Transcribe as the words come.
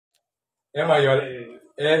Emma,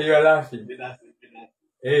 you're laughing.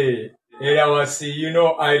 Hey, I was,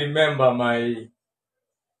 I remember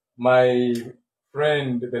my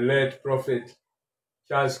friend, the late prophet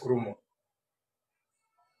Charles Krumo.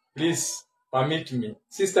 Please permit me.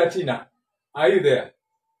 Sister Tina, are you there?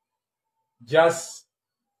 Just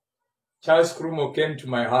Charles Krumo came to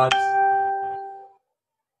my heart.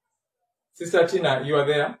 Sister Tina, you are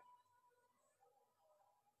there?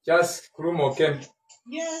 Just Krumo came.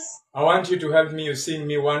 Yes. I want you to help me sing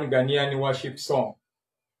me one Ghanaian worship song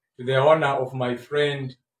to the honor of my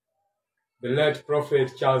friend, the late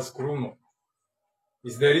prophet Charles Krumo.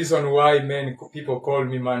 It's the reason why many people call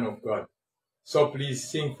me man of God. So please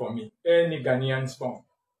sing for me any Ghanaian song.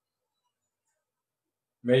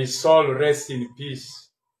 May his soul rest in peace.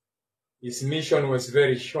 His mission was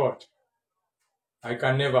very short. I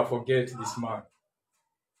can never forget this man.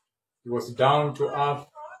 He was down to earth.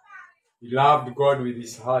 He loved God with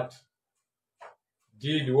his heart.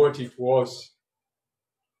 Did what it was.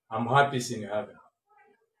 I'm happy he's in heaven.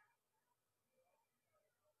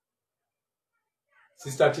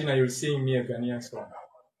 Sister Tina, you'll sing me a Ghanaian song.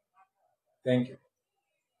 Thank you.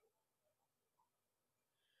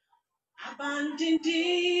 Abandoned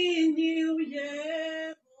in you,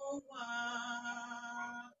 Yehovah.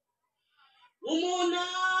 Umona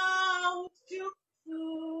utufu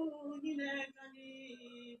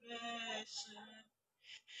inegani beshe.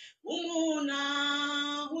 Umona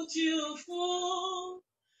utufu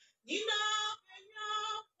inabenya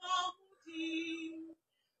pahuti.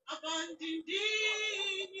 Abandoned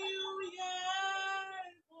in you,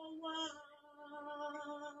 Yehovah.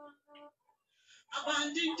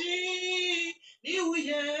 Abandoned you,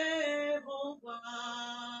 Yehovah.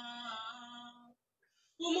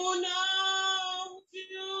 Umona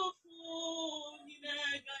utufu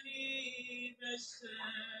inegani beshe.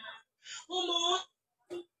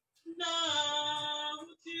 Umona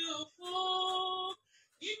utufu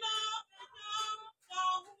inabenya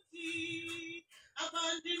pahuti.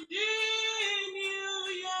 Abandoned you,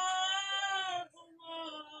 Yehovah.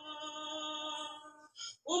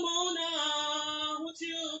 Umona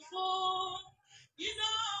utufu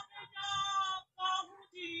inabenya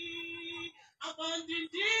pahuti.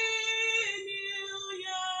 Abandoned you,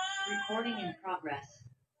 Yehovah. Recording in progress.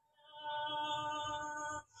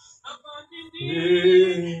 Abandoned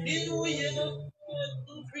you, Yehovah.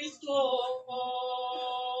 Cristo.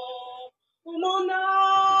 Umona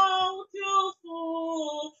utufu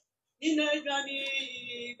inegani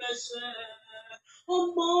beshe.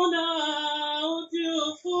 Umona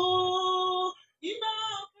utufu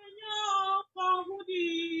inabenya pahuti.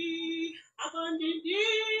 Abandoned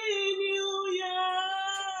you,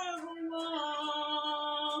 Yehovah.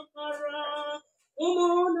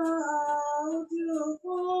 Umona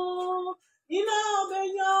utufu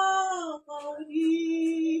inabenya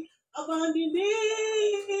pahuti. Abandoned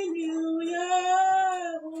you, Yehovah.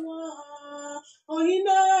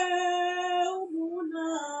 Ohine umuna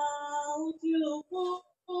utufu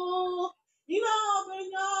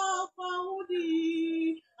inabenya pahuti.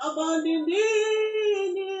 Abandoned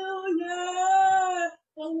you,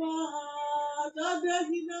 Yehovah.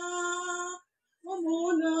 Dadehina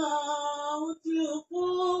umuna utufu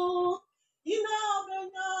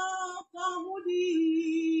inabenya pahuti.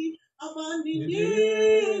 Abandoned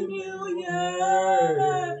you,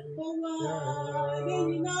 Yehovah.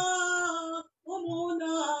 Dadehina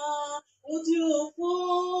umuna utufu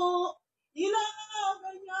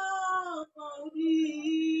inabenya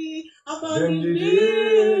pahuti. Abandoned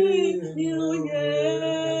you,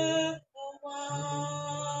 Yehovah.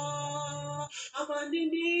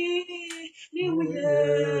 Abandoned you,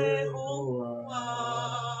 Yehovah.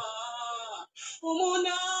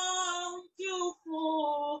 Umuna utufu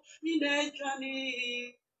inegani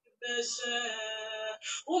beshe.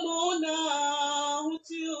 Umuna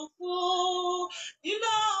utufu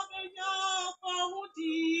inabenya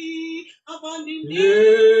pahuti. Abandoned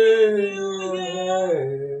you, Yehovah.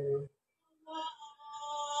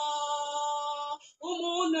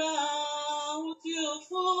 Umuna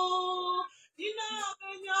utufu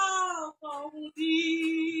inabenya pahuti.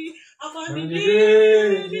 Abandoned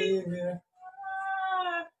you, Yehovah.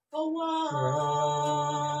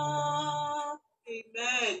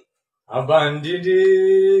 Amen.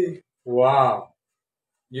 Abandoned. Wow.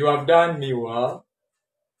 You have done me well.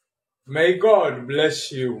 May God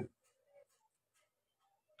bless you.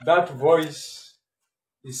 That voice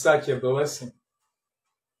is such a blessing.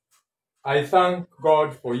 I thank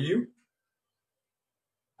God for you.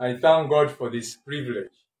 I thank God for this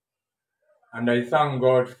privilege. And I thank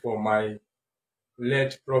God for my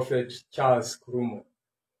late prophet Charles Krumo.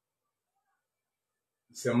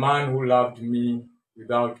 is a man who loved me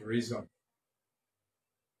without reason.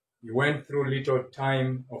 He went through little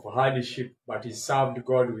time of hardship, but he served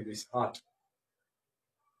God with his heart.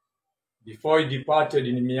 Before he departed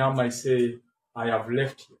in Myanmar, he said, I have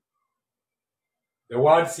left you. The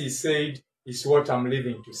words he said is what I'm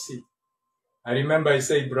living to see. I remember he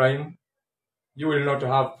said, Ibrahim, you will not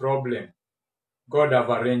have problem. God have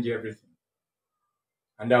arranged everything.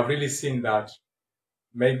 And I've really seen that.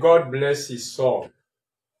 May God bless his soul.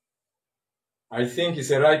 I think it's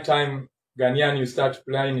the right time, Ghanaian, you start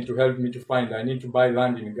planning to help me to find. I need to buy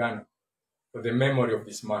land in Ghana for the memory of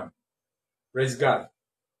this man. Praise God.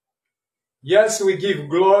 Yes, we give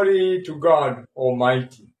glory to God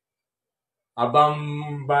Almighty.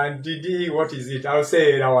 Abambandidi, what is it? I'll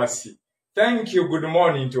say Rawasi. Thank you, good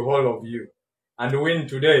morning to all of you. And when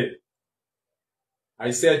today,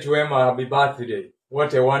 I said to Emma, happy birthday.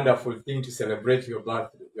 What a wonderful thing to celebrate your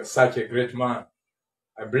birthday. You're such a great man.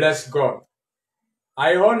 I bless God.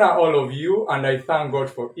 I honor all of you and I thank God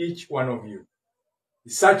for each one of you.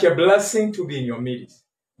 It's such a blessing to be in your midst.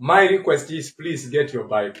 My request is please get your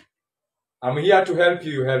Bible. I'm here to help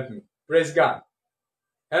you, you help me. Praise God.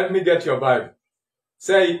 Help me get your Bible.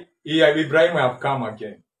 Say, Ibrahim have come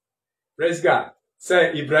again. Praise God.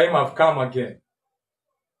 Say, Ibrahim have come again.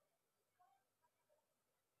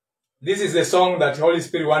 This is a song that Holy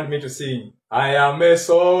Spirit wants me to sing. I am a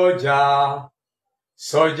soldier,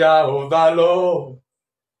 soldier of the Lord.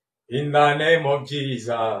 In the name of Jesus,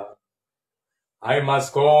 I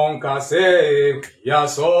must conquer, say, we are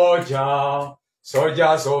soldiers,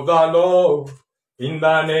 soldiers of the Lord. In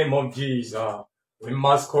the name of Jesus, we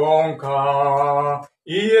must conquer.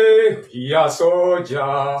 Yeah, we are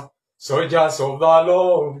soldiers, soldiers of the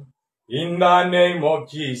Lord. In the name of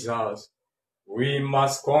Jesus, we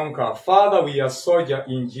must conquer. Father, we are soldiers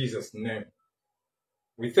in Jesus' name.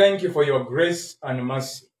 We thank you for your grace and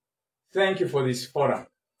mercy. Thank you for this forum.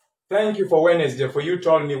 Thank you for Wednesday, for you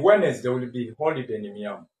told me Wednesday will be holiday in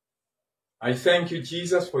Myanmar. I thank you,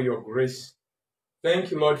 Jesus, for your grace. Thank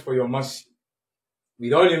you, Lord, for your mercy.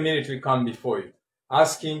 With all humility we come before you,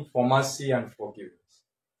 asking for mercy and forgiveness.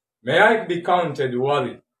 May I be counted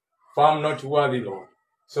worthy, for I am not worthy, Lord,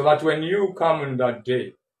 so that when you come in that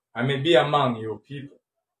day, I may be among your people.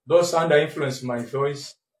 Those under influence of my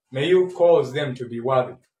voice, may you cause them to be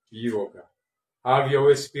worthy to you, O God. Have your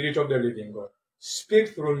way, Spirit of the living God.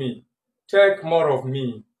 Speak through me. Take more of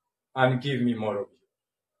me and give me more of you.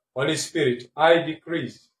 Holy Spirit, I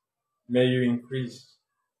decrease. May you increase.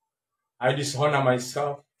 I dishonor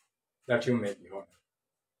myself that you may be honored.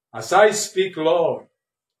 As I speak, Lord,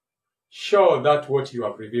 show that what you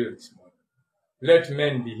have revealed this morning. Let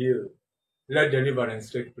men be healed. Let deliverance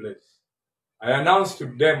take place. I announce to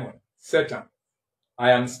demon, Satan, I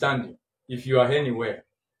am standing. If you are anywhere,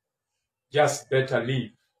 just better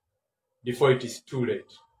leave before it is too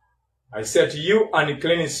late. I say to you,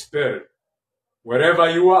 unclean spirit, wherever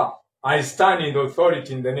you are, I stand in the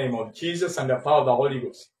authority in the name of Jesus and the power of the Holy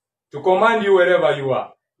Ghost to command you wherever you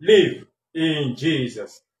are. Live in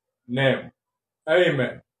Jesus' name.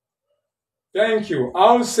 Amen. Thank you.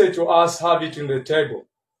 I'll say to us, have it in the table,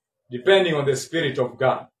 depending on the Spirit of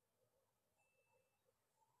God.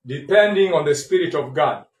 Depending on the Spirit of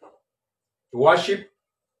God. To worship,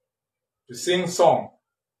 to sing song,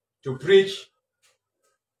 to preach,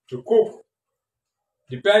 to cook,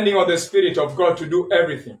 depending on the Spirit of God to do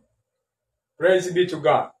everything. Praise be to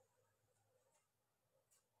God.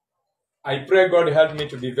 I pray God help me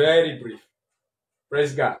to be very brief.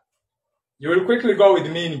 Praise God. You will quickly go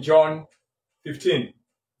with me in John 15,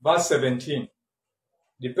 verse 17.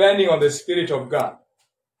 Depending on the Spirit of God.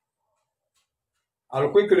 I'll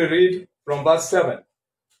quickly read from verse 7.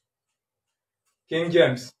 King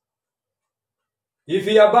James. If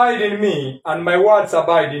ye abide in me, and my words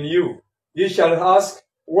abide in you, ye shall ask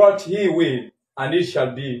what ye will, and it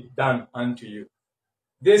shall be done unto you.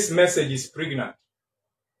 This message is pregnant.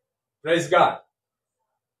 Praise God.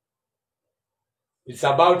 It's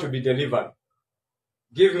about to be delivered.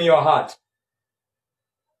 Give me your heart.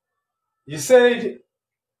 He said,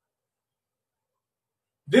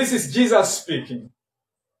 this is Jesus speaking.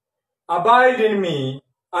 Abide in me,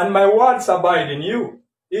 and my words abide in you.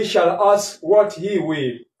 He shall ask what he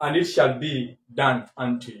will, and it shall be done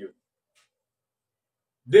unto you.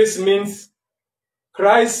 This means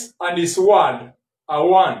Christ and his word are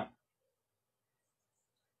one.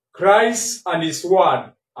 Christ and his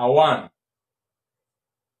word are one.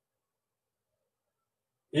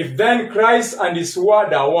 If then Christ and his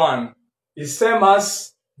word are one, it's same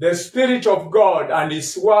as the Spirit of God and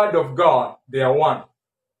his word of God, they are one.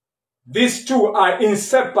 These two are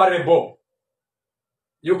inseparable.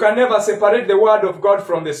 You can never separate the word of God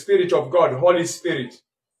from the Spirit of God, Holy Spirit.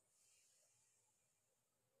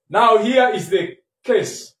 Now here is the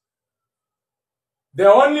case.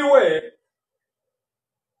 The only way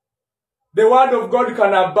the word of God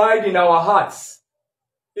can abide in our hearts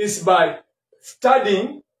is by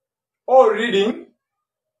studying or reading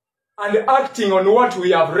and acting on what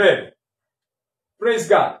we have read. Praise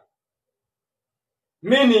God.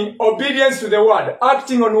 Meaning obedience to the word,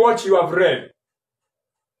 acting on what you have read.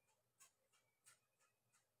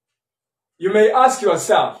 You may ask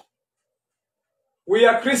yourself, we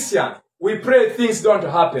are Christian, we pray things don't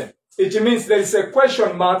happen. It means there is a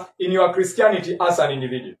question mark in your Christianity as an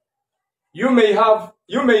individual. You may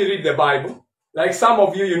read the Bible, like some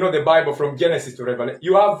of you know the Bible from Genesis to Revelation.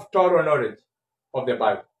 You have thorough knowledge of the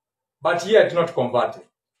Bible, but yet not converted.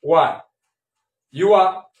 Why? You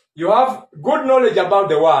have good knowledge about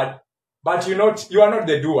the word, but you are not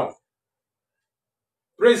the doer.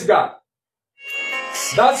 Praise God.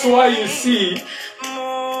 That's why you see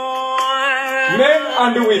men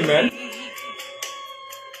and women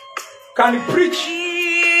can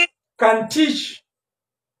preach, can teach,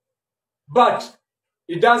 but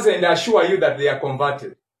it doesn't assure you that they are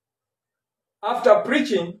converted. After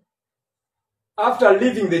preaching, after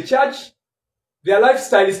leaving the church, their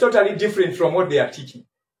lifestyle is totally different from what they are teaching.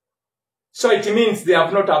 So it means they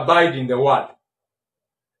have not abided in the word.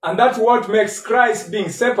 And that's what makes Christ being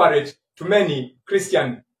separate to many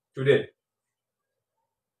Christians today.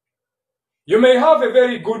 You may have a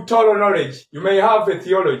very good thorough knowledge. You may have a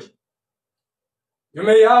theology. You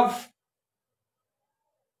may have,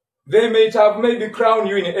 they may have maybe crowned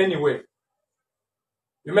you in any way.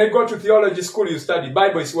 You may go to theology school, you study.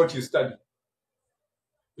 Bible is what you study.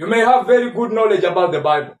 You may have very good knowledge about the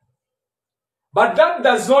Bible. But that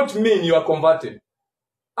does not mean you are converted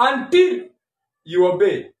until you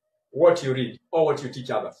obey what you read or what you teach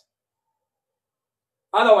others.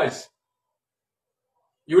 Otherwise,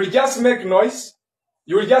 you will just make noise.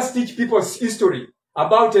 You will just teach people's history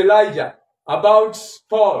about Elijah, about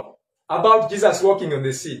Paul, about Jesus walking on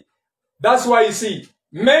the sea. That's why you see,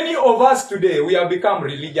 many of us today, we have become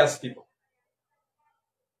religious people.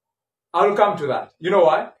 I'll come to that. You know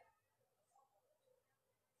why?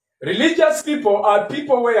 Religious people are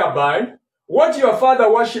people whereby what your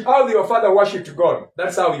father worshiped, how your father worshipped God,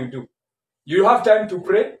 that's how you do. You have time to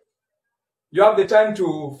pray. You have the time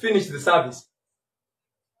to finish the service.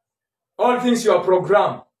 All things you are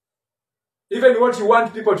programmed. Even what you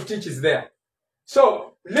want people to teach is there.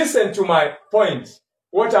 So, listen to my point,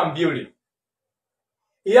 what I'm building.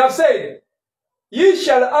 He has said, ye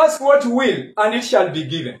shall ask what you will, and it shall be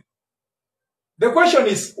given. The question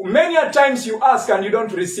is, many a times you ask and you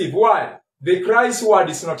don't receive. Why? The Christ word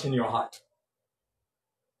is not in your heart.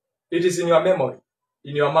 It is in your memory,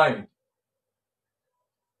 in your mind.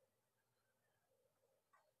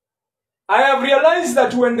 I have realized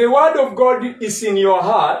that when the word of God is in your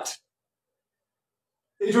heart,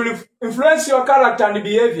 it will influence your character and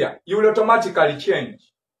behavior. You will automatically change.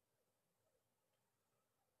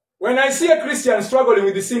 When I see a Christian struggling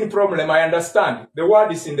with the sin problem, I understand the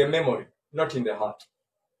word is in the memory, not in the heart.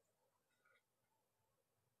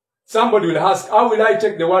 Somebody will ask, how will I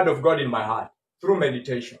take the word of God in my heart? Through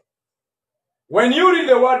meditation. When you read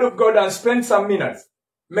the word of God and spend some minutes,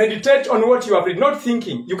 meditate on what you have read, not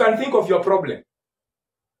thinking. You can think of your problem.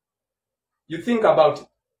 You think about it.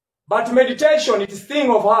 But meditation, it is a thing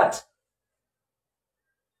of heart.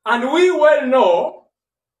 And we well know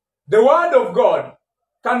the word of God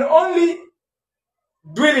can only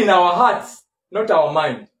dwell in our hearts, not our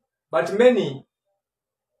mind. But many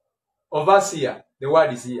of us here, the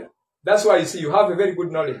word is here. That's why you see you have a very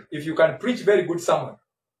good knowledge. If you can preach very good sermon,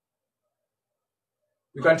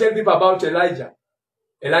 you can tell people about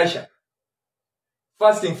Elisha,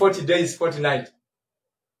 fasting 40 days, 40 nights.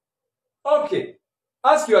 Okay,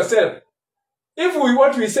 ask yourself, if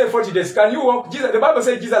what we say 40 days, can you walk? The Bible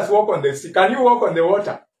says Jesus walked on the sea. Can you walk on the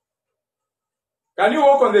water? Can you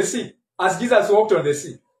walk on the sea as Jesus walked on the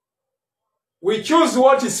sea? We choose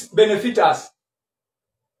what is benefit us.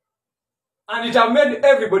 And it has made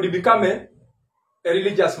everybody become a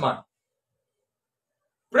religious man.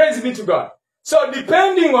 Praise be to God. So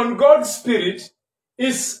depending on God's Spirit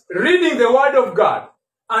is reading the Word of God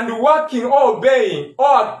and working or obeying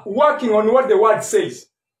or working on what the Word says.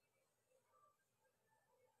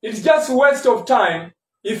 It's just a waste of time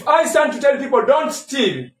if I stand to tell people don't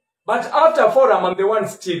steal, but after forum I'm the one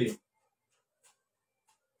stealing.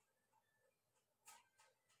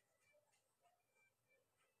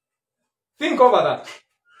 Think over that.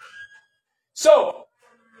 So,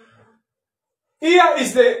 here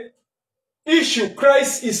is the issue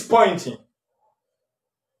Christ is pointing.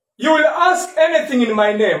 You will ask anything in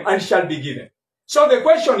my name and shall be given. So the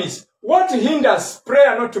question is, what hinders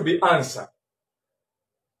prayer not to be answered?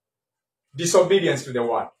 Disobedience to the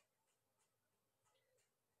word.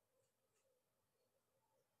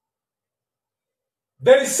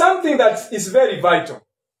 There is something that is very vital.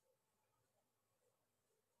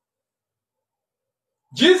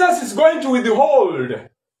 Jesus is going to withhold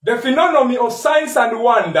the phenomenon of signs and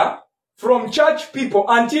wonder from church people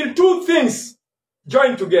until two things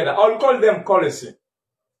join together. I'll call them colossi.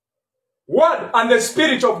 Word and the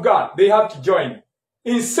Spirit of God, they have to join.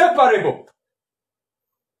 Inseparable.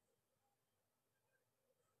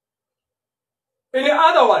 In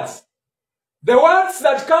other words, the words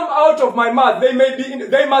that come out of my mouth,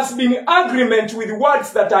 they must be in agreement with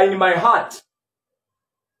words that are in my heart.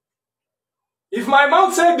 If my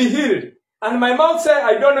mouth say be healed, and my mouth say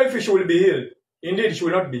I don't know if she will be healed, indeed she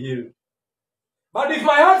will not be healed. But if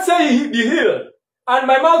my heart say be healed, and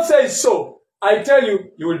my mouth says so, I tell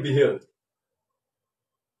you, you will be healed.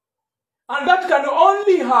 And that can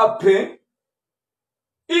only happen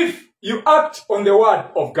if you act on the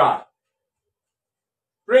word of God.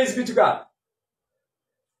 Praise be to God.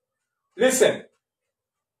 Listen.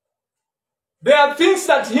 There are things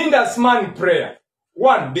that hinders man prayer.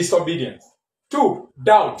 1, disobedience. 2,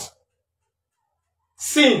 doubt.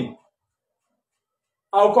 Sin.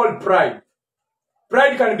 I'll call pride.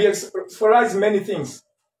 Pride can be expressed many things.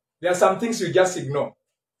 There are some things you just ignore.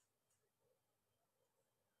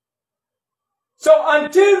 So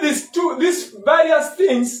until these various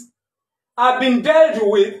things have been dealt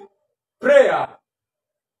with, prayer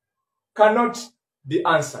cannot be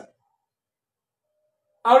answered.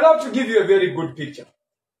 I would love to give you a very good picture.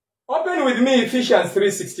 Open with me Ephesians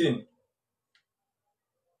 3:16.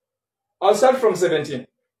 I'll start from 17.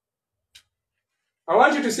 I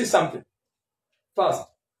want you to see something first.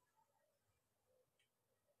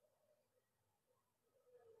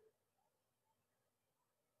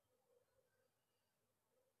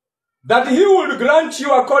 That he would grant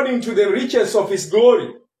you according to the riches of his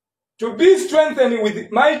glory, to be strengthened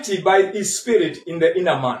with mighty by his Spirit in the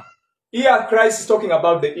inner man. Here Christ is talking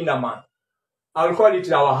about the inner man. I'll call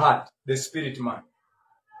it our heart, the spirit man.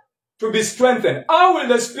 To be strengthened. How will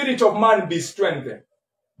the spirit of man be strengthened?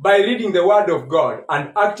 By reading the word of God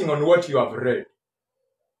and acting on what you have read.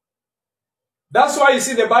 That's why you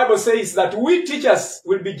see the Bible says that we teachers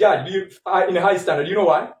will be judged in a high standard. You know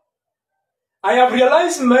why? I have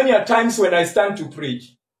realized many a times when I stand to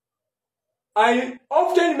preach,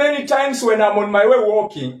 many times when I'm on my way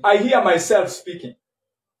walking, I hear myself speaking.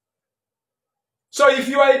 So if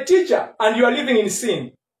you are a teacher and you are living in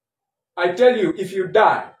sin, I tell you, if you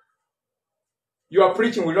die, your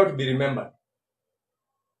preaching will not be remembered.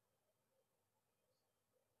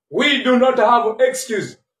 We do not have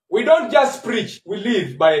excuse. We don't just preach, we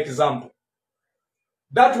live by example.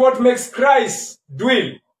 That's what makes Christ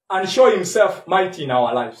dwell and show himself mighty in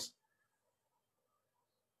our lives.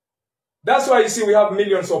 That's why you see we have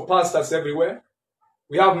millions of pastors everywhere.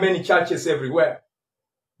 We have many churches everywhere.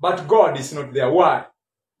 But God is not there. Why?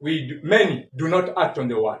 Many do not act on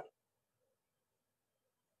the word.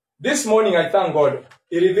 This morning I thank God,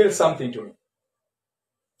 he revealed something to me.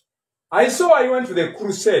 I went to the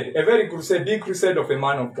crusade, a very crusade, big crusade of a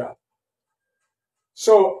man of God.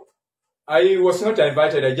 So I was not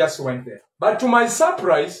invited, I just went there. But to my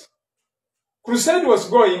surprise, crusade was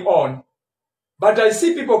going on, but I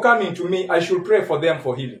see people coming to me, I should pray for them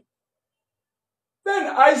for healing. Then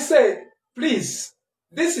I say, please,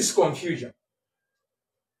 this is confusion.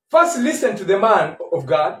 First listen to the man of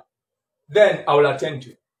God, then I will attend to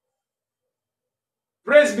you.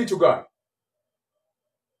 Praise be to God.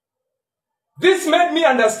 This made me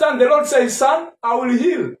understand. The Lord says, son, I will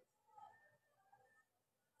heal.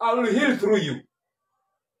 I will heal through you.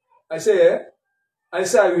 I say, I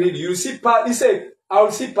will heal you. He said, I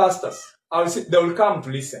will see pastors. They will come to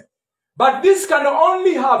listen. But this can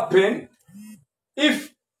only happen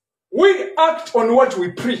if we act on what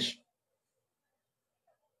we preach.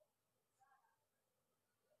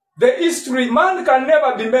 The history, man can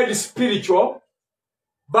never be made spiritual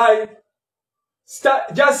by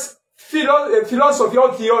just philosophy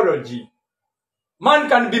or theology. Man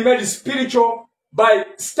can be made spiritual by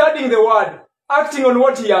studying the word, acting on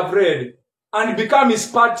what he have read, and become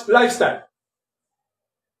his lifestyle.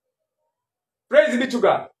 Praise be to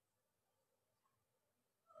God.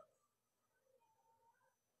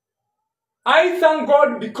 I thank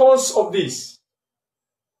God because of this.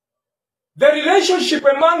 The relationship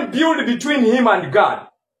a man builds between him and God,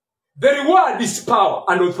 the reward is power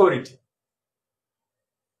and authority.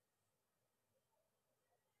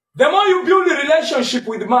 The more you build a relationship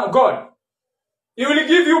with God, He will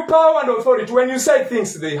give you power and authority. When you say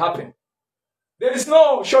things, they happen. There is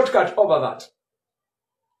no shortcut over that.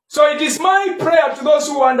 So it is my prayer to those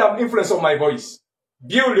who are under influence of my voice.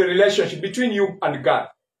 Build a relationship between you and God.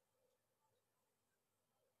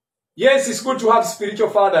 Yes, it's good to have spiritual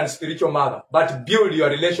father and spiritual mother, but build your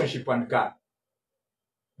relationship with God.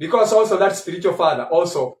 Because also that spiritual father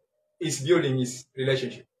also is building his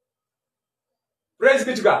relationship. Praise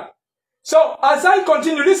be to God. So as I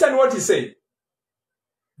continue, listen what he said.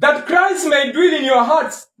 That Christ may dwell in your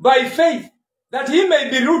hearts by faith, that he may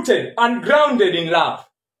be rooted and grounded in love.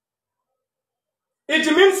 It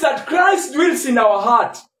means that Christ dwells in our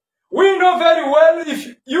heart. We know very well,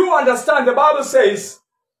 if you understand, the Bible says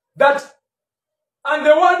that, and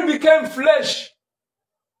the word became flesh.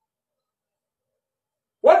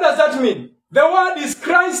 What does that mean? The word is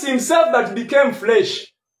Christ himself that became flesh.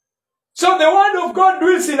 So the word of God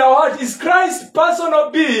dwells in our heart, is Christ's personal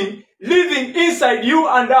being living inside you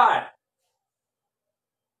and I.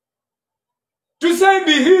 To say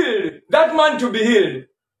be healed, that man to be healed,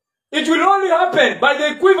 it will only happen by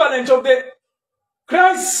the equivalent of the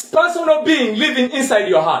Christ's personal being living inside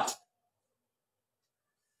your heart.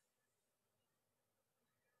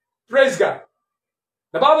 Praise God.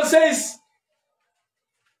 The Bible says,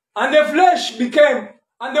 and the flesh became,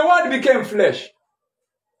 and the word became flesh.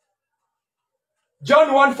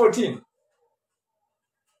 John 1:14.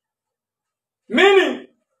 Meaning,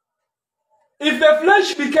 if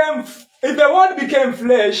the word became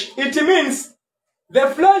flesh, it means the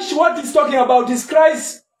flesh, what it's talking about is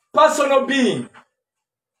Christ's personal being.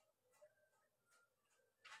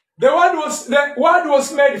 The word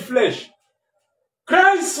was made flesh.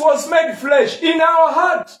 Christ was made flesh in our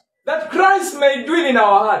heart, that Christ may dwell in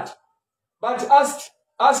our heart. But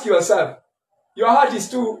ask yourself, your heart is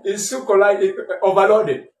too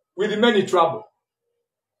overloaded with many trouble.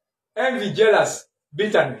 Envy, jealous,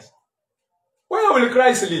 bitterness. Where will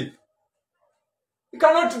Christ live? He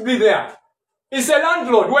cannot be there. He's a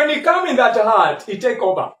landlord. When he comes in that heart, he takes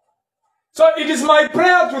over. So it is my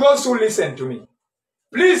prayer to those who listen to me.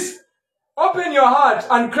 Please, open your heart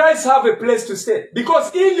and Christ have a place to stay.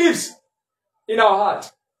 Because he lives in our heart.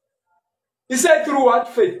 He said through what?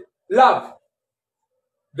 Faith. Love.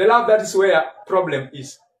 The love, that is where problem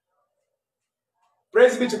is.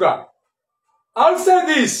 Praise be to God. I'll say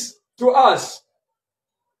this to us.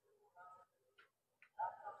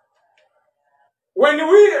 When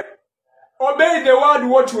we obey the word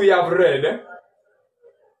what we have read,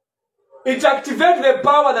 it activates the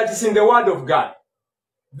power that is in the word of God.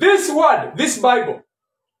 This word, this Bible,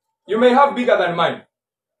 you may have bigger than mine.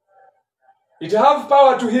 It has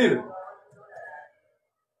power to heal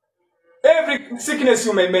every sickness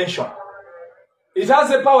you may mention. It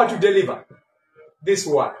has the power to deliver this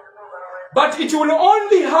word. But it will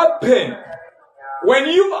only happen when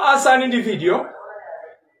you, as an individual,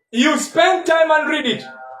 you spend time and read it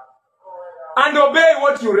and obey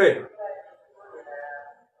what you read.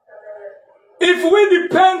 If we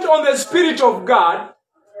depend on the Spirit of God,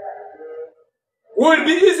 we will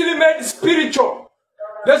be easily made spiritual.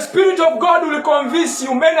 The Spirit of God will convince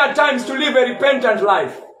you many times to live a repentant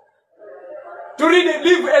life, to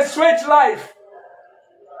live a straight life.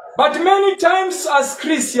 But many times as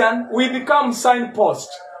Christians, we become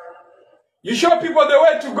signposts. You show people the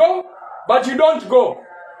way to go, but you don't go.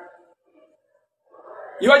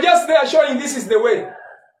 You are just there showing this is the way.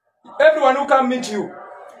 Everyone who can meet you.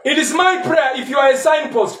 It is my prayer, if you are a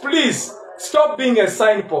signpost, please stop being a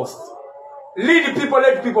signpost. Lead people,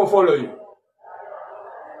 let people follow you.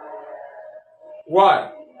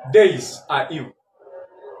 Why? Days are evil.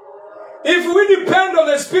 If we depend on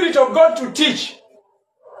the Spirit of God to teach,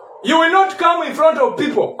 you will not come in front of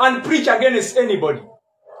people and preach against anybody.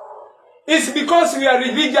 It's because we are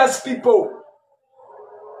religious people.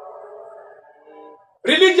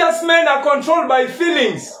 Religious men are controlled by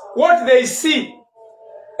feelings, what they see.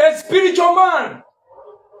 A spiritual man,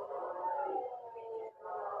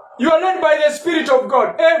 you are led by the Spirit of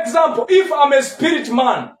God. Example, if I'm a spirit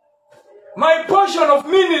man, my portion of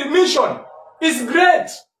mission is great.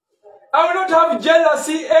 I will not have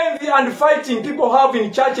jealousy, envy, and fighting people have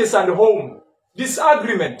in churches and home.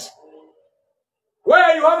 Disagreement.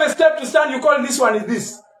 Where you have a step to stand, you call this one is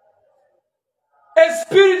this. A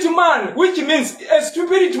spirit man, which means a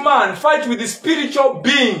spirit man fights with the spiritual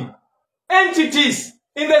being. Entities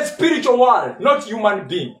in the spiritual world, not human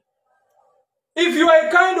being. If you are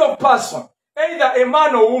a kind of person, either a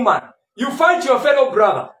man or woman, you fight your fellow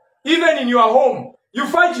brother. Even in your home, you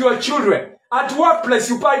fight your children. At workplace,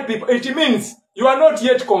 you fight people. It means you are not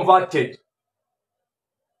yet converted.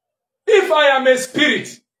 If I am a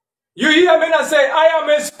spirit, you hear men say, I am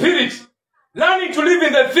a spirit. learning to live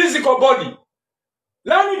in the physical body,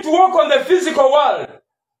 learning to walk on the physical world.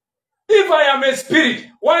 If I am a spirit,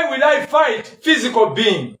 why will I fight physical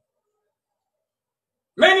being?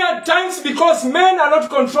 Many times because men are not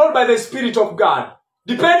controlled by the Spirit of God.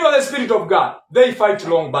 Depending on the Spirit of God, they fight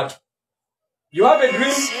long battle. You have a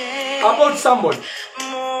dream about somebody.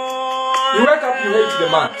 You wake up, you hate the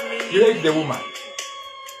man. You hate the woman.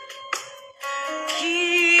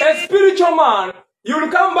 A spiritual man, you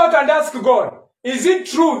will come back and ask God, is it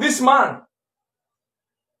true, this man?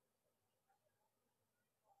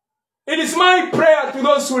 It is my prayer to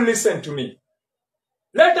those who listen to me.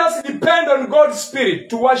 Let us depend on God's Spirit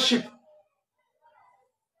to worship.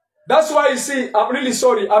 That's why you see, I'm really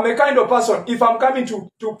sorry. I'm a kind of person. If I'm coming to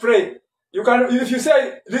pray, you can. If you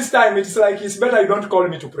say this time, it's like it's better you don't call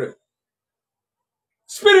me to pray.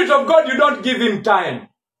 Spirit of God, you don't give him time.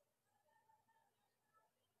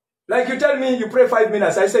 Like you tell me, you pray 5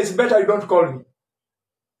 minutes. I say it's better you don't call me.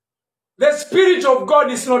 The Spirit of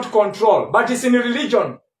God is not control, but it's in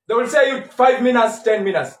religion. They will say you 5 minutes, 10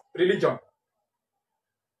 minutes. Religion.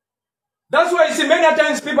 That's why you see many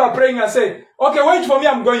times people are praying and say, okay, wait for me,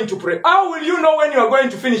 I'm going to pray. How will you know when you are going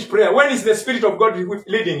to finish prayer? When is the Spirit of God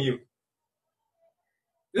leading you?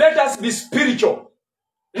 Let us be spiritual,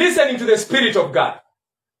 listening to the Spirit of God.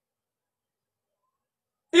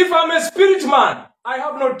 If I'm a spirit man, I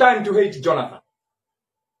have no time to hate Jonathan.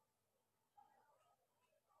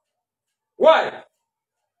 Why?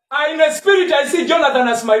 In the spirit, I see Jonathan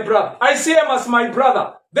as my brother. I see him as my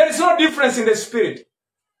brother. There is no difference in the spirit.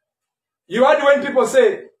 You heard when people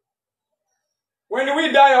say, when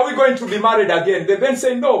we die, are we going to be married again? They then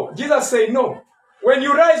say no. Jesus said no. When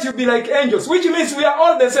you rise, you'll be like angels, which means we are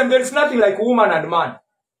all the same. There is nothing like woman and man.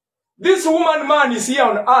 This woman man is here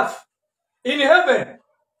on earth. In heaven,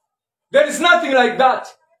 there is nothing like that.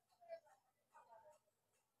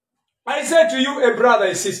 I say to you, a brother,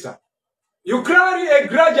 a sister, you carry a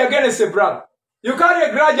grudge against a brother. You carry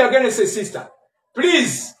a grudge against a sister.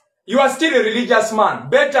 Please, you are still a religious man.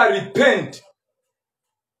 Better repent.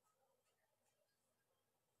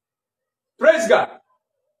 Praise God.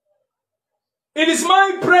 It is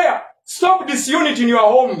my prayer. Stop disunity in your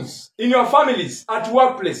homes, in your families, at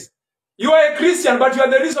workplace. You are a Christian, but you are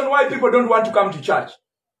the reason why people don't want to come to church.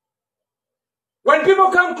 When people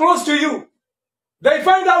come close to you, they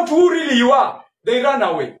find out who really you are. They run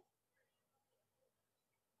away.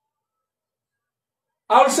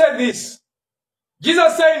 I'll say this.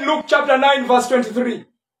 Jesus said in Luke chapter 9 verse 23,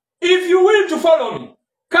 if you will to follow me,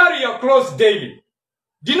 carry your cross daily.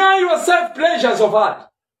 Deny yourself pleasures of heart.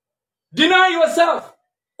 Deny yourself.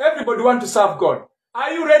 Everybody wants to serve God.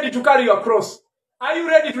 Are you ready to carry your cross? Are you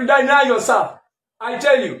ready to deny yourself? I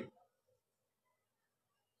tell you,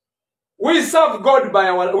 we serve God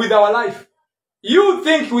with our life. You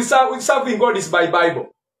think serving God is by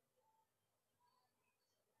Bible.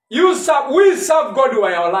 We serve God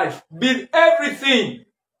with our life. With everything.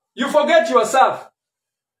 You forget yourself.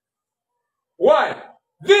 Why?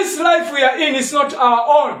 This life we are in is not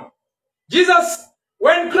our own. Jesus,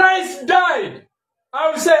 when Christ died,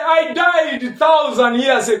 I would say, I died 1,000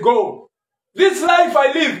 years ago. This life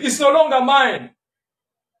I live is no longer mine.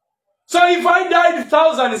 So if I died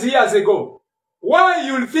thousands years ago, why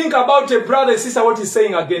you'll think about a brother and sister what he's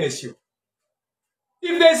saying against you?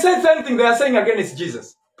 If they say something, they are saying against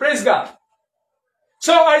Jesus. Praise God.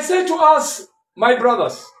 So I say to us, my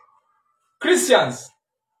brothers, Christians,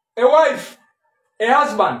 a wife, a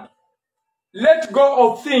husband, let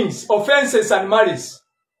go of things, offenses and malice.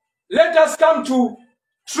 Let us come to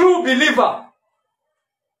true believer.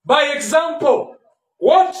 By example,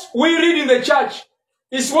 what we read in the church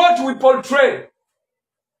is what we portray.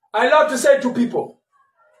 I love to say to people,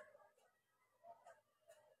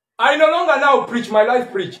 I no longer now preach, my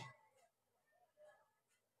life preach.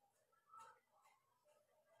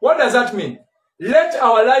 What does that mean? Let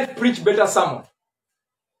our life preach better sermon.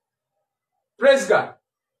 Praise God.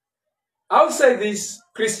 I'll say this,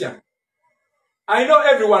 Christian. I know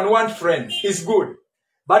everyone wants friends. It's good.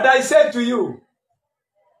 But I said to you,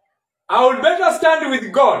 I would better stand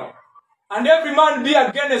with God and every man be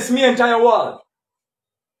against me entire world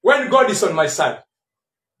when God is on my side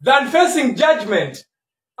than facing judgment.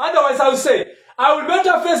 Otherwise, I will say, I will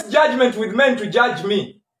better face judgment with men to judge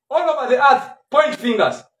me all over the earth, point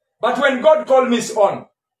fingers. But when God called me on,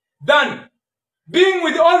 then being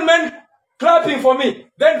with all men clapping for me,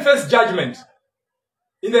 then face judgment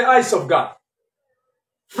in the eyes of God.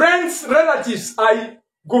 Friends, relatives are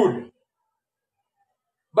good.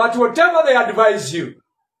 But whatever they advise you,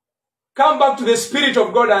 come back to the Spirit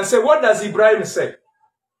of God and say, what does Ibrahim say?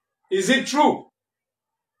 Is it true?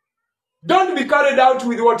 Don't be carried out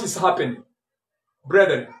with what is happening.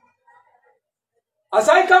 brethren. As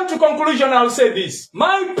I come to conclusion, I'll say this.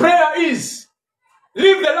 My prayer is,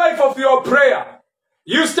 live the life of your prayer.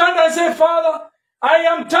 You stand and say, Father, I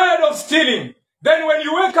am tired of stealing. Then when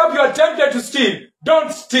you wake up, you are tempted to steal.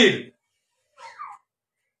 Don't steal.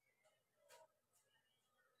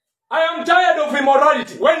 I am tired of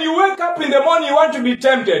immorality. When you wake up in the morning, you want to be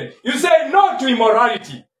tempted. You say no to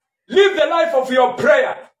immorality. Live the life of your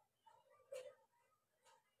prayer.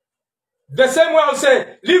 The same way I'll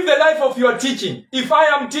say, live the life of your teaching. If I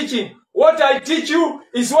am teaching, what I teach you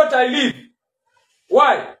is what I live.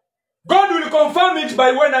 Why? God will confirm it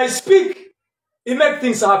by when I speak, He makes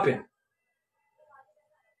things happen.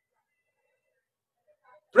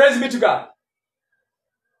 Praise be to God.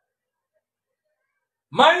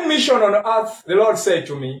 My mission on earth, the Lord said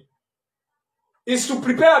to me, is to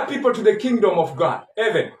prepare people to the kingdom of God,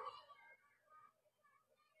 heaven.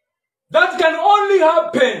 That can only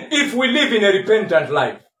happen if we live in a repentant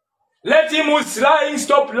life. Let him who's lying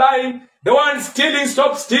stop lying. The one stealing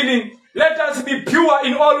stop stealing. Let us be pure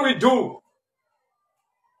in all we do.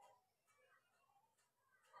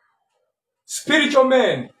 Spiritual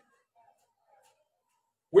men,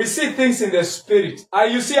 we see things in the spirit.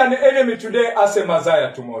 You see an enemy today as a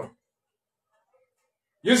Messiah tomorrow.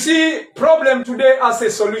 You see problem today as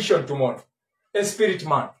a solution tomorrow. A spirit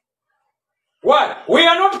man. Why? We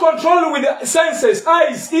are not controlled with the senses,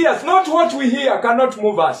 eyes, ears. Not what we hear cannot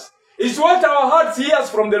move us. It's what our hearts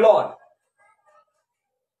hears from the Lord.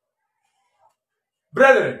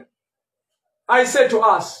 Brethren, I say to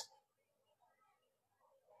us,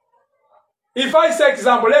 if I say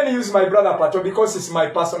example, let me use my brother Pato because it's my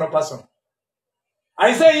personal person.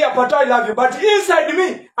 I say here, Pato, I love you. But inside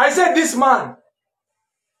me, I say this man.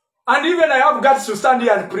 And even I have guts to stand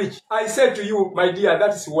here and preach. I say to you, my dear,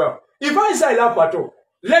 that is well. If I say I love Pato,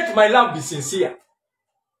 let my love be sincere.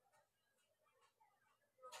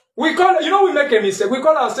 We make a mistake. We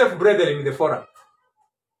call ourselves brethren in the forum.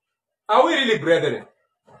 Are we really brethren?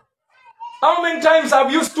 How many times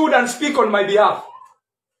have you stood and speak on my behalf?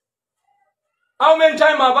 How many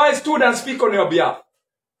times have I stood and speak on your behalf?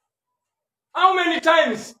 How many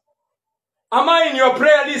times am I in your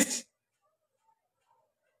prayer list?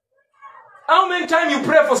 How many times you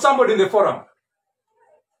pray for somebody in the forum?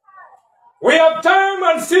 We have time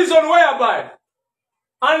and season whereby,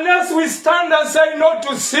 unless we stand and say no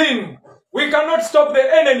to sin, we cannot stop the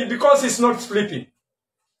enemy because he's not sleeping.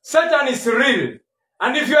 Satan is real.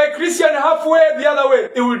 And if you're a Christian halfway the other way,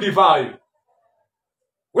 he will devour you.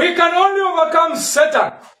 We can only overcome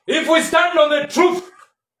Satan if we stand on the truth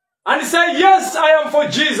and say, yes, I am for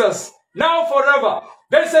Jesus, now forever.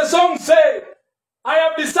 There's a song say, I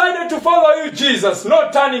have decided to follow you, Jesus, no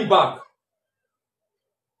turning back.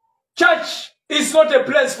 Church is not a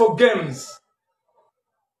place for games.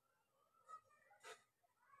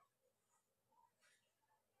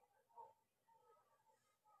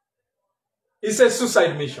 It's a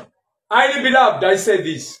suicide mission. Highly beloved, I say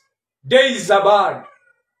this. Days are bad.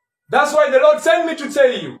 That's why the Lord sent me to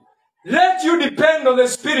tell you, let you depend on the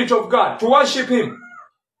Spirit of God to worship Him.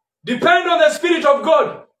 Depend on the Spirit of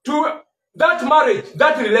God to that marriage,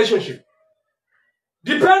 that relationship.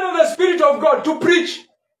 Depend on the Spirit of God to preach.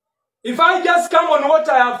 If I just come on what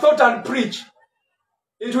I have thought and preach,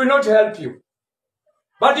 it will not help you.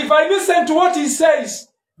 But if I listen to what He says,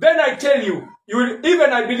 then I tell you, you will,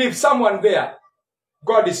 even I believe someone there,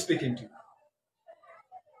 God is speaking to you.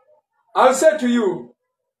 I'll say to you,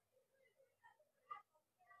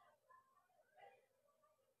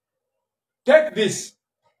 take this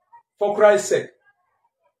for Christ's sake,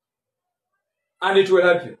 and it will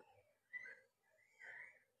help you.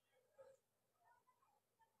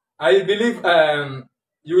 I believe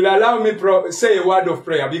you will allow me say a word of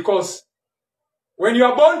prayer, because when you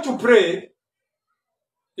are born to pray,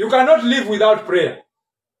 you cannot live without prayer.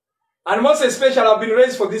 And most especially, I've been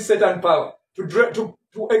raised for this Satan power, to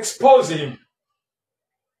expose him.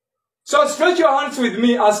 So stretch your hands with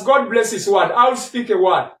me as God bless His word. I'll speak a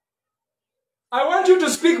word. I want you to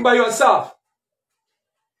speak by yourself.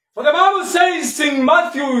 For the Bible says in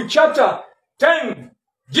Matthew chapter 10,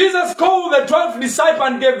 Jesus called the 12 disciples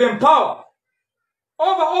and gave them power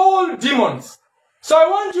over all demons. So I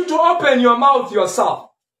want you to open your mouth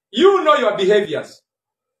yourself. You know your behaviors.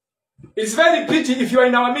 It's very pity if you are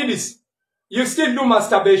in our midst, you still do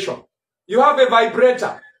masturbation. You have a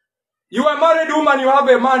vibrator. You are a married woman, you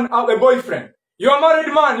have a boyfriend. You are a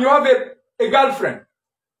married man, you have a girlfriend.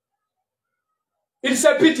 It's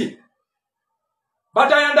a pity.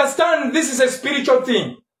 But I understand this is a spiritual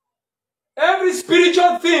thing. Every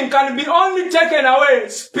spiritual thing can be only taken away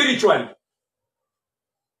spiritually.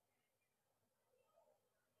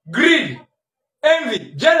 Greed,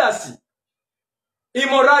 envy, jealousy,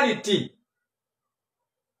 immorality.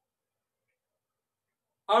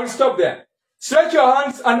 I'll stop there. Stretch your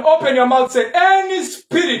hands and open your mouth. Say, any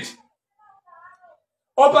spirit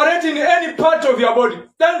operating in any part of your body,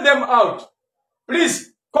 tell them out.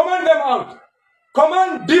 Please, command them out.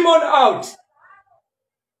 Command demon out.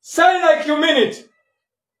 Say like you mean it.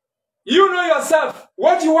 You know yourself.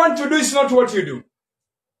 What you want to do is not what you do.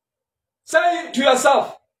 Say to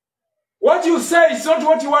yourself. What you say is not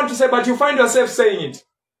what you want to say, but you find yourself saying it.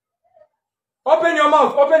 Open your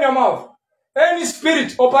mouth. Open your mouth. Any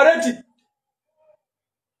spirit operating.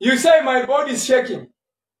 You say, my body is shaking.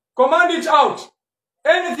 Command it out.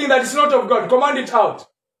 Anything that is not of God, command it out.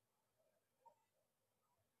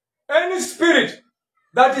 Any spirit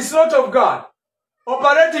that is not of God,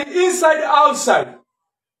 operating inside, outside,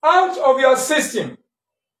 out of your system,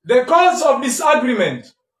 the cause of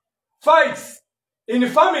disagreement, fights in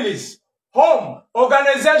families, home,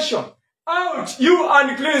 organization, out, you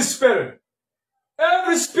unclean spirit.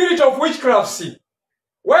 Every spirit of witchcraft, see,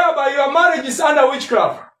 whereby your marriage is under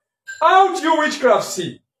witchcraft, out, you witchcraft,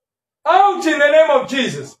 see, out in the name of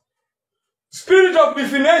Jesus. Spirit of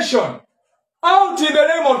divination, out in the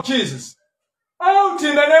name of Jesus. Out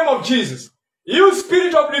in the name of Jesus. You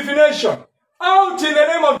spirit of divination, out in the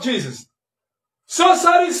name of Jesus.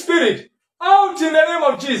 Sorcery spirit, out in the name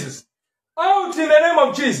of Jesus. Out in the name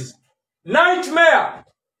of Jesus. Nightmare,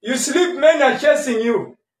 you sleep, men are chasing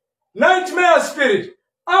you. Nightmare spirit,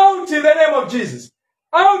 out in the name of Jesus.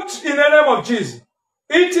 Out in the name of Jesus.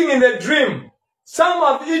 Eating in the dream. Some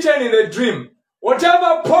have eaten in the dream.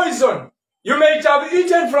 Whatever poison you may have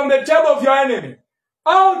eaten from the table of your enemy.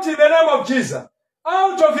 Out in the name of Jesus.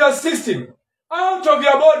 Out of your system. Out of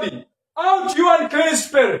your body. Out you unclean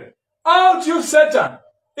spirit. Out you Satan.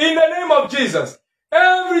 In the name of Jesus.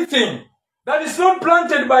 Everything that is not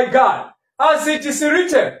planted by God, as it is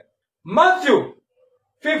written, Matthew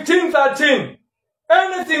 15:13.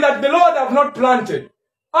 Anything that the Lord have not planted,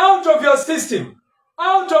 out of your system.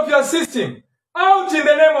 Out of your system. Out in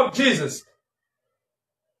the name of Jesus.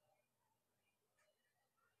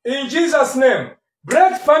 In Jesus' name,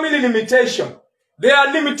 break family limitation. There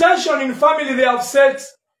are limitations in family they have set.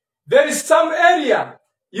 There is some area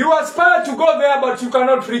you aspire to go there, but you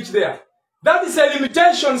cannot reach there. That is a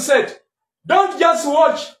limitation set. Don't just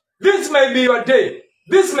watch. This may be your day.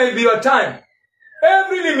 This may be your time.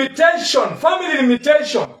 Every limitation, family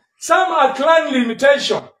limitation, some are clan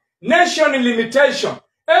limitation, nation limitation.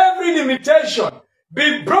 Every limitation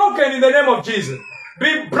be broken in the name of Jesus.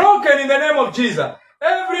 Be broken in the name of Jesus.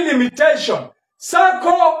 Every limitation,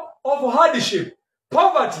 circle of hardship,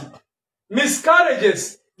 poverty,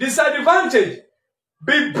 miscarriages, disadvantage,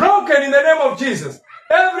 be broken in the name of Jesus.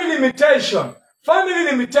 Every limitation, family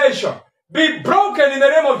limitation, be broken in the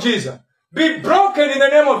name of Jesus. Be broken in the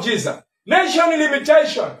name of Jesus. Nation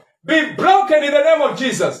limitation, be broken in the name of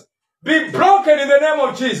Jesus. Be broken in the name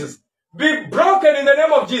of Jesus. Be broken in the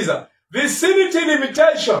name of Jesus. Vicinity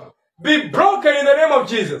limitation, be broken in the name of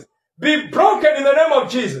Jesus. Be broken in the name of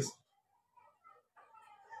Jesus.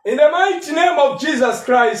 In the mighty name of Jesus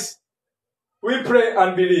Christ, we pray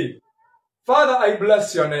and believe. Father, I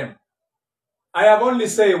bless your name. I have only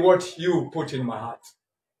said what you put in my heart.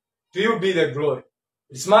 To you be the glory.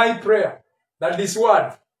 It's my prayer that this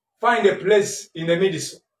word find a place in the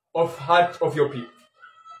midst of heart of your people.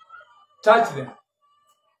 Touch them.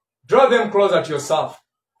 Draw them closer to yourself.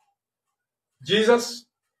 Jesus,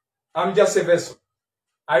 I'm just a vessel.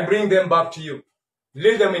 I bring them back to you.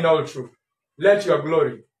 Lead them in all truth. Let your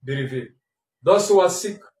glory be revealed. Those who are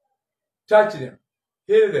sick, touch them.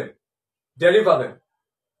 Heal them. Deliver them.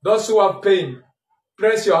 Those who have pain,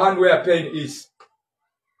 place your hand where pain is.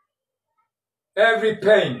 Every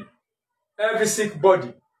pain, every sick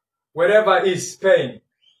body, wherever is pain,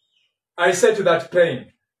 I say to that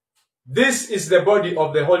pain, this is the body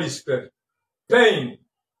of the Holy Spirit. Pain,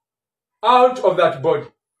 out of that body.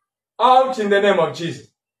 Out in the name of Jesus.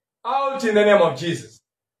 Out in the name of Jesus.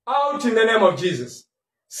 Out in the name of Jesus.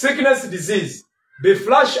 Sickness, disease, be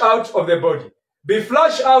flushed out of the body. Be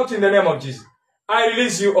flushed out in the name of Jesus. I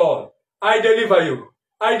release you all. I deliver you.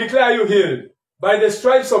 I declare you healed. By the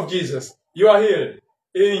stripes of Jesus, you are healed.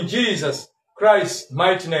 In Jesus Christ's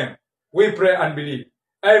mighty name, we pray and believe.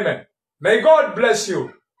 Amen. May God bless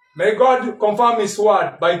you. May God confirm his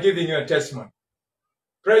word by giving you a testimony.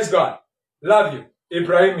 Praise God. Love you.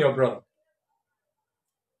 Ibrahim, your brother.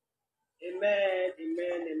 Amen,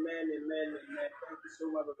 amen, amen, amen, amen. Thank you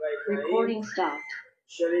so much, Baba Ibrahim. Recording stopped.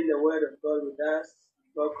 Sharing the word of God with us.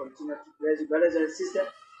 God continue to bless you, brothers and sisters.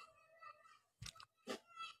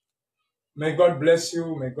 May God bless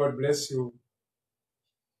you. May God bless you.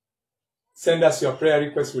 Send us your prayer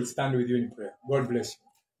request. We'll stand with you in prayer. God bless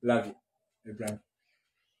you. Love you. Ibrahim.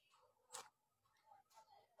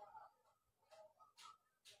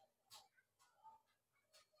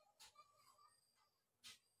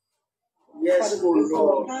 Yes, oh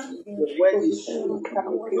Lord, the word is true. Father,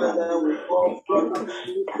 we all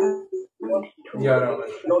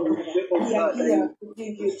Lord, we pray, oh God, that you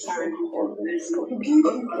give you strength and blessing.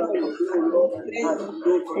 Father, we pray, oh Lord, that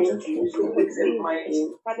you continue to use your grace and might,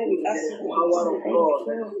 the power of God,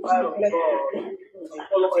 the fire of God, to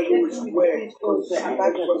follow every His word, because the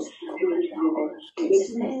purpose to give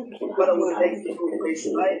you. Father, we thank you for His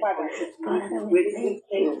life. We thank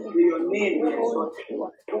you for your name, Lord.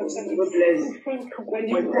 God bless you. When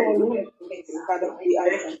you call me, Father, we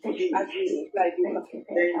ask you, as we like you.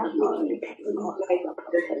 Thank you.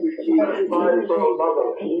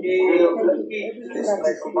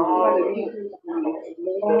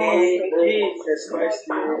 Thank you, Jesus. Father, Jesus Christ.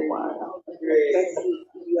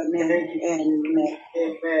 Amen.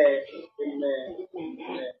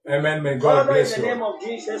 Amen. May God Father, bless in the you. name of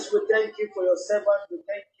Jesus, we thank you for your servant. We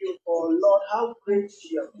thank you for Lord, how great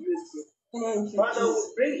you have used him. Father, we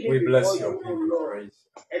bring him before you, O Lord.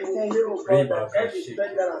 And we pray, O God, that every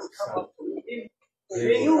strength that has come up to him,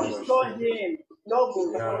 may you restore him double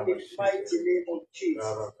in the mighty name of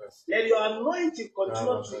Jesus. Let your anointing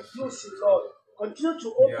continue to use him, Lord. Continue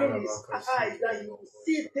to open his eyes that he will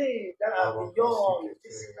see things that are beyond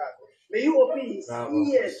physical. May you open his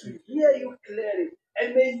ears to hear you clearly.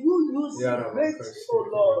 And may you use him greatly, O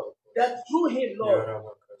Lord, that through him, Lord,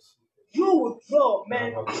 you will draw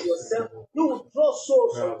men unto yourself. You will draw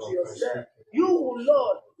souls unto yourself. You will,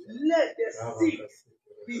 Lord, let the sick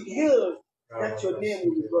be healed, that your name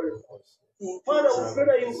will be glorified. Father, we pray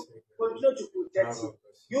that you continue to protect him.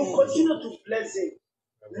 You continue to bless him.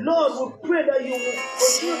 Lord, we pray that you will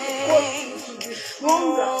continue to cause him to be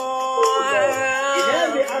stronger, oh Lord, in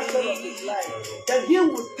every aspect of his life. That he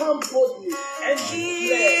will stand boldly and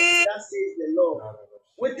declare, that says the Lord.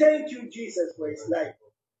 We thank you, Jesus, for his life.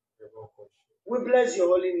 We bless your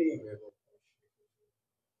holy name.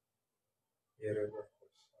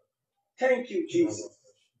 Thank you, Jesus,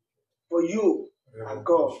 for you are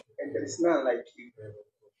God, and there is none like you.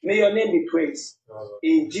 May your name be praised.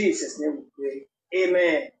 In Jesus' name we pray.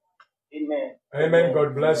 Amen. Amen. Amen.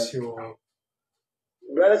 God bless you.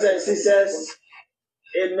 Brothers and sisters,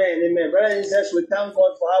 amen. Amen. Brothers and sisters, we thank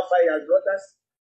God for how far He has brought us.